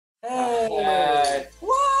Chad.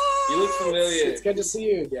 What? You look familiar. It's good to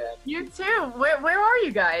see you again. You too. Where are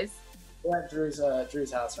you guys? We're at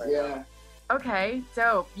Drew's house right now. Okay,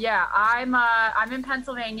 dope. Yeah, I'm in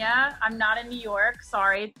Pennsylvania. I'm not in New York.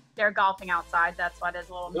 Sorry, they're golfing outside. That's why there's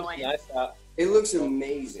a little Looks noise. nice out. It looks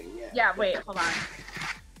amazing. Yeah. Yeah, wait, hold on.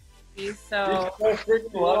 You're So so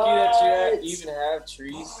freaking lucky that you even have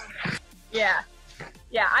trees. yeah,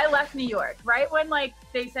 I left New York right when like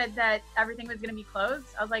they said that everything was gonna be closed.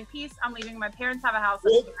 I was like, peace, I'm leaving. My parents have a house up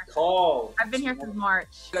Good here. call. I've been here since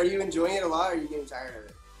March. Are you enjoying it a lot, or are you getting tired of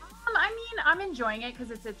it? I mean, I'm enjoying it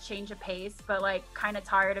because it's a change of pace, but like kind of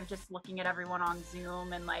tired of just looking at everyone on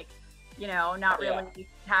Zoom and like, you know, not really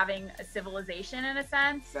having a civilization in a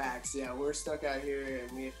sense. Facts. Yeah, we're stuck out here,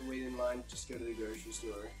 and we have to wait in line to just go to the grocery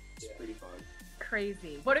store. It's pretty fun.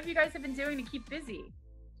 Crazy. What have you guys been doing to keep busy?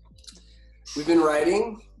 We've been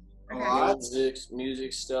writing a lot.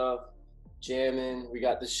 Music stuff, jamming. We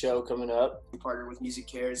got the show coming up. We partnered with Music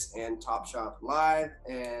Cares and TalkShopLive,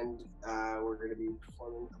 and we're going to be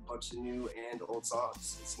performing a bunch of new and old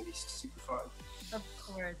songs. It's going to be super fun. Of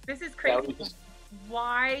course. This is crazy.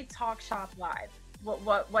 Why Talk Shop Live?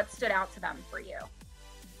 What stood out to them for you?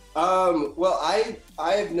 Well, I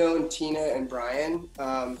have known Tina and Brian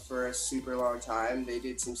for a super long time. They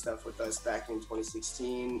did some stuff with us back in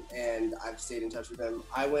 2016, and I've stayed in touch with them.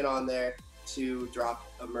 I went on there to drop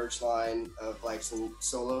a merch line of like some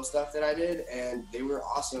solo stuff that I did, and they were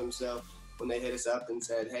awesome. So when they hit us up and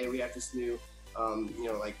said, hey, we have this new,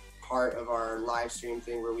 like part of our live stream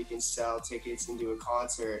thing where we can sell tickets and do a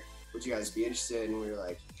concert, would you guys be interested? And we were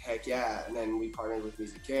like, heck yeah. And then we partnered with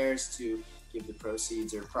Music Cares to give the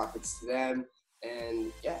proceeds or profits to them.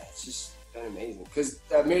 And yeah, it's just been amazing. Because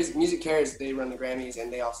Music Cares, they run the Grammys,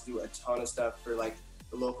 and they also do a ton of stuff for like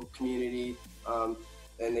the local community.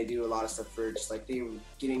 And they do a lot of stuff for just like they were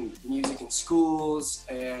getting music in schools,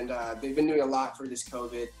 and they've been doing a lot for this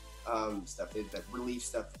COVID stuff, that relief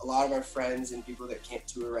stuff. A lot of our friends and people that can't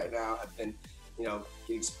tour right now have been,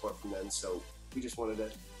 getting support from them. So we just wanted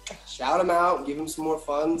to shout them out, give them some more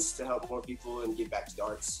funds to help more people and give back to the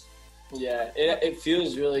arts. Yeah, it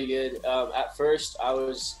feels really good. At first, I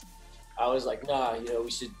was like, nah,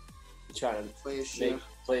 we should try to play a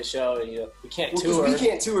show, and we can't tour. We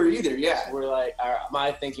can't tour either. Yeah, we're like,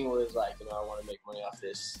 my thinking was like, I want to make money off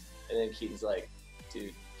this, and then Keaton's like,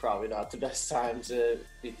 dude, probably not the best time to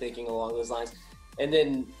be thinking along those lines. And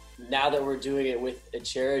then now that we're doing it with a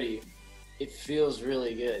charity, it feels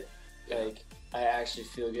really good. Like I actually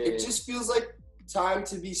feel good. It just feels like time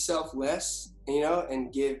to be selfless,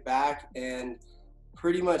 and give back, and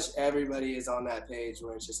pretty much everybody is on that page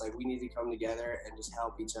where it's just like we need to come together and just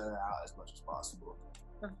help each other out as much as possible.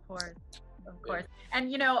 Of course.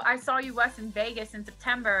 And I saw you, Wes, in Vegas in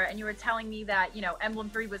September, and you were telling me that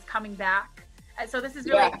Emblem3 was coming back. And so this is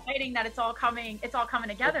really exciting that it's all coming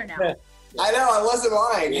together now. I know, I wasn't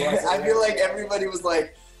lying. I feel like everybody was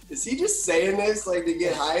like, is he just saying this like to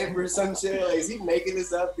get hype or some shit? Like, is he making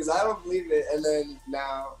this up? Because I don't believe it. And then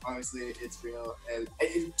now, obviously, it's real. And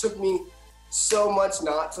it took me so much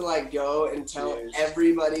not to like go and tell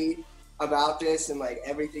everybody about this and like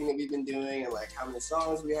everything that we've been doing and like how many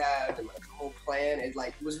songs we have and like the whole plan. It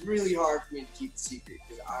was really hard for me to keep the secret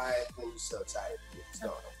because I've been so excited to get this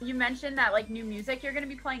going. You mentioned that like new music you're going to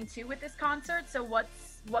be playing too with this concert. So what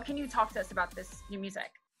can you talk to us about this new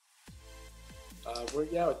music? We're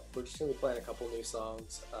just gonna be playing a couple new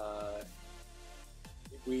songs.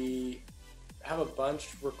 We have a bunch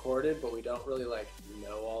recorded, but we don't really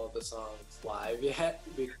know all of the songs live yet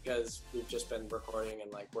because we've just been recording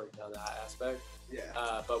and working on that aspect.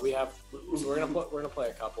 Yeah. But we're gonna play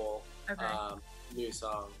a couple new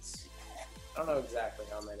songs. I don't know exactly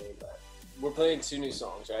how many, but we're playing 2 new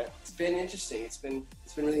songs, right? It's been interesting. It's been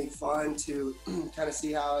really fun to kind of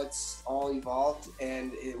see how it's all evolved,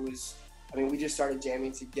 and we just started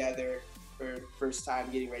jamming together for the first time,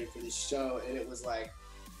 getting ready for this show, and it was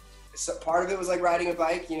part of it was like riding a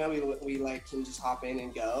bike, we can just hop in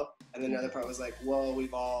and go, and then another part was whoa,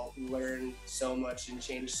 we've all learned so much and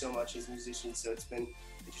changed so much as musicians, so it's been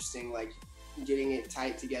interesting, getting it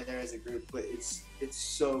tight together as a group, but it's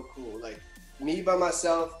so cool. Me by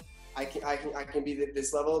myself, I can be at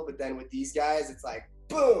this level, but then with these guys, it's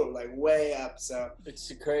boom, way up, so. It's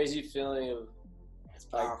a crazy feeling of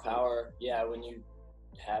power, yeah, when you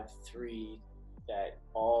have 3 that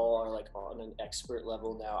all are on an expert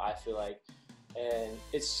level now, I feel like, and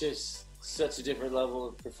it's just such a different level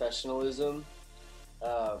of professionalism.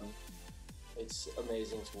 It's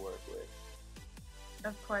amazing to work with.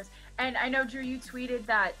 Of course. And I know, Drew, you tweeted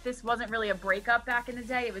that this wasn't really a breakup back in the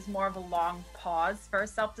day. It was more of a long pause for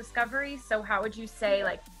self-discovery. So how would you say,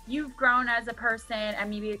 like, you've grown as a person, and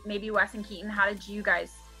maybe Wes and Keaton, how did you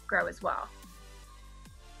guys grow as well?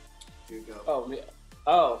 Here you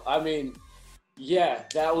go. I mean, yeah,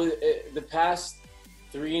 that was the past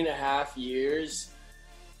 3.5 years.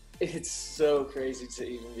 It's so crazy to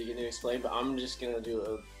even begin to explain, but I'm just going to do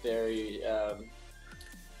a very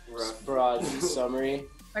broad summary.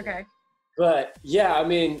 Okay. But yeah, I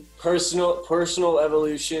mean, personal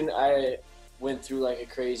evolution. I went through like a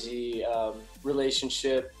crazy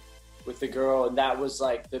relationship with a girl, and that was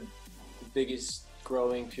like the biggest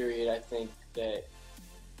growing period I think that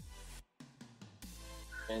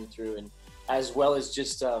I went through, and as well as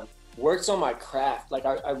just worked on my craft. Like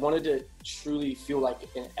I wanted to truly feel like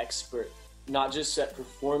an expert, not just at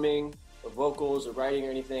performing or vocals or writing or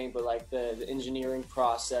anything, but like the engineering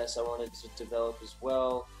process I wanted to develop as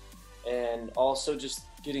well. And also just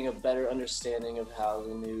getting a better understanding of how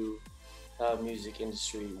the new music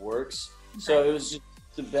industry works. So it was just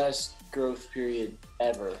the best growth period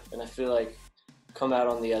ever. And I feel like come out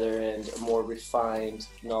on the other end a more refined,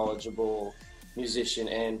 knowledgeable musician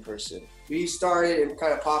and person. We started and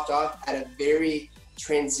kind of popped off at a very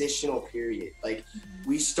transitional period. Like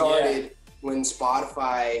we started when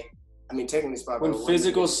Spotify, I mean, technically Spotify. When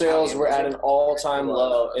physical sales were at an all-time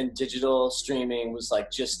low and digital streaming was like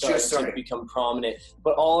just starting to become prominent.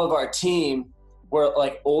 But all of our team were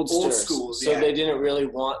like old schools, so they didn't really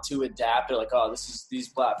want to adapt. They're like, oh, these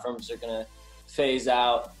platforms are gonna phase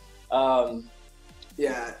out.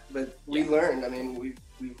 Yeah, but we learned. I mean, we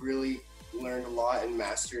really learned a lot and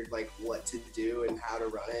mastered like what to do and how to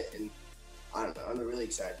run it. And I don't know, I'm really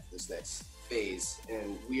excited for this next phase.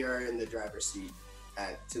 And we are in the driver's seat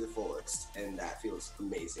to the fullest, and that feels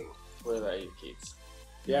amazing. What about you, Keith?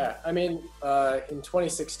 Yeah, I mean, in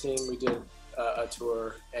 2016 we did a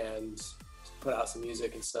tour and put out some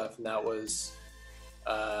music and stuff, and that was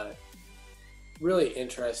really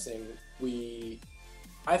interesting. We,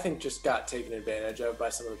 I think, just got taken advantage of by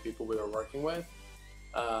some of the people we were working with,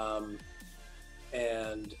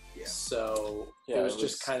 and so it was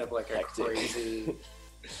just kind of like hectic. A crazy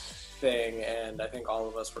thing, and I think all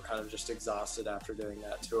of us were kind of just exhausted after doing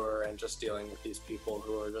that tour and just dealing with these people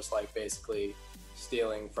who are just like basically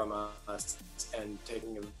stealing from us and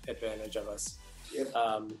taking advantage of us. Yep.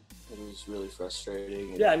 It was really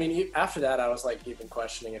frustrating. Yeah, I mean, after that I was like even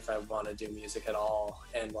questioning if I want to do music at all,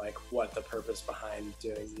 and like what the purpose behind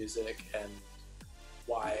doing music and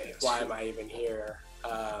why am I even here.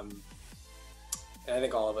 And I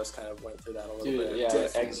think all of us kind of went through that a little bit. Yeah,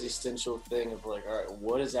 existential thing of like, all right,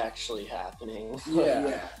 what is actually happening?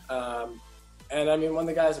 Yeah. And I mean, when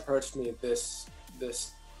the guys approached me this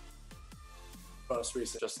most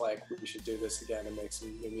recent, just like, we should do this again and make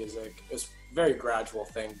some new music. It was a very gradual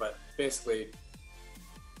thing, but basically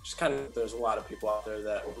just kind of, there's a lot of people out there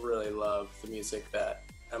that really love the music that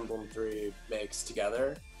Emblem3 makes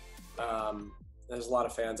together. There's a lot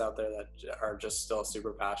of fans out there that are just still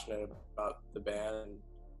super passionate about the band, and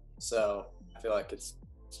so I feel like it's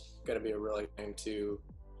going to be a really thing to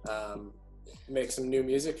make some new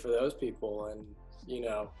music for those people, and you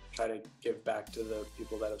know, try to give back to the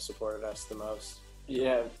people that have supported us the most.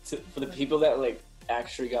 Yeah, for the people that like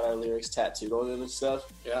actually got our lyrics tattooed on them and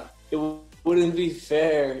stuff. Yeah, it wouldn't be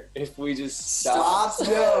fair if we just stopped.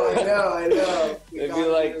 No, I know. It'd be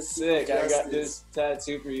like, sick, I got this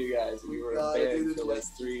tattoo for you guys. We were a band for like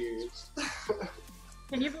 3 years.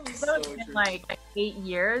 Can you believe that it's been like 8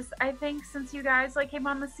 years, I think, since you guys like came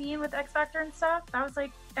on the scene with X Factor and stuff? That was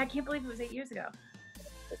like, I can't believe it was 8 years ago.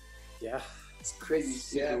 Yeah. It's crazy.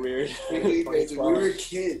 Super weird. Really crazy. We were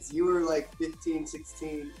kids. You were like 15,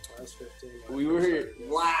 16. I was 15. We were.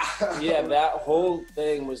 Wow. Yeah, that whole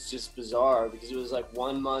thing was just bizarre because it was like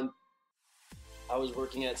 1 month I was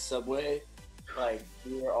working at Subway. Like,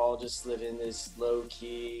 we were all just living this low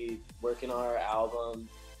key, working on our album,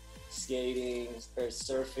 skating or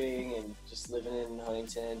surfing, and just living in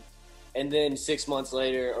Huntington. And then 6 months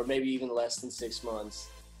later, or maybe even less than 6 months,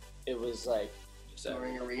 it was like,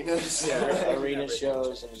 touring arenas. Yeah, arena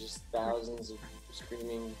shows and just thousands of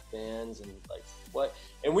screaming fans and like what?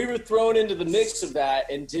 And we were thrown into the mix of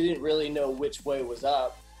that and didn't really know which way was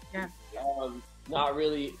up. Yeah. Not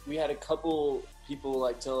really. We had a couple people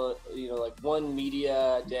like tell, you know, like one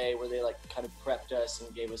media day where they like kind of prepped us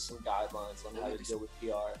and gave us some guidelines on how to deal with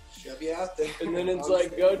PR. Shove you out there. And then it's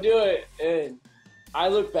like, go do it. And I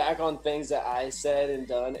look back on things that I said and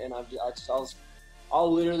done, and I'll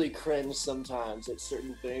literally cringe sometimes at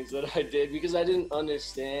certain things that I did because I didn't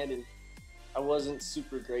understand and I wasn't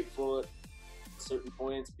super grateful certain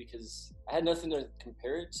points because I had nothing to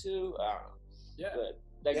compare it to. I don't know. Yeah.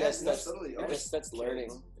 But I guess that's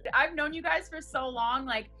learning. I've known you guys for so long.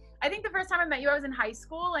 Like, I think the first time I met you, I was in high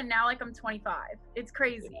school, and now, like, I'm 25. It's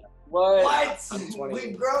crazy. Yeah. What?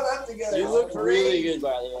 We've grown up together. You look really good,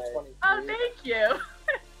 by the way. Oh, thank you.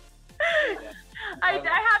 Yeah.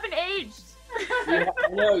 I haven't aged.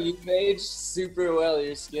 No, you've aged super well.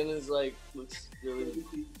 Your skin is like looks really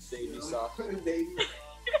baby soft.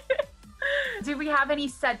 Do we have any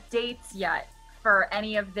set dates yet for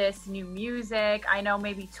any of this new music? I know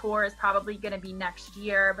maybe tour is probably going to be next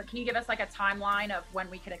year, but can you give us like a timeline of when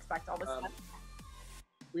we could expect all this stuff?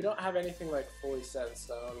 We don't have anything like fully set in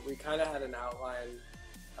stone. We kind of had an outline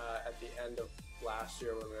at the end of last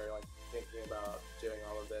year when we were like thinking about doing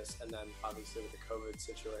all of this, and then obviously with the COVID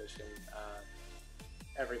situation,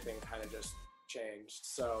 everything kind of just changed.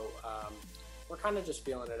 So we're kind of just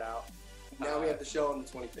feeling it out. Now we have the show on the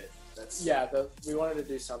 25th. We wanted to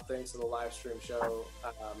do something, so the live stream show,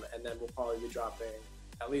 and then we'll probably be dropping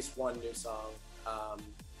at least one new song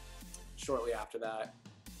shortly after that,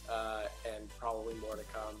 and probably more to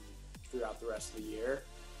come throughout the rest of the year.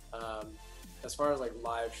 As far as like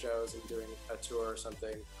live shows and doing a tour or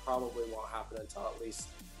something, probably won't happen until at least,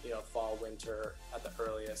 fall, winter at the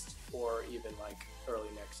earliest, or even like early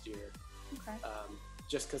next year. Okay.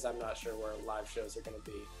 Just because I'm not sure where live shows are going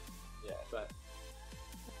to be. Yeah, but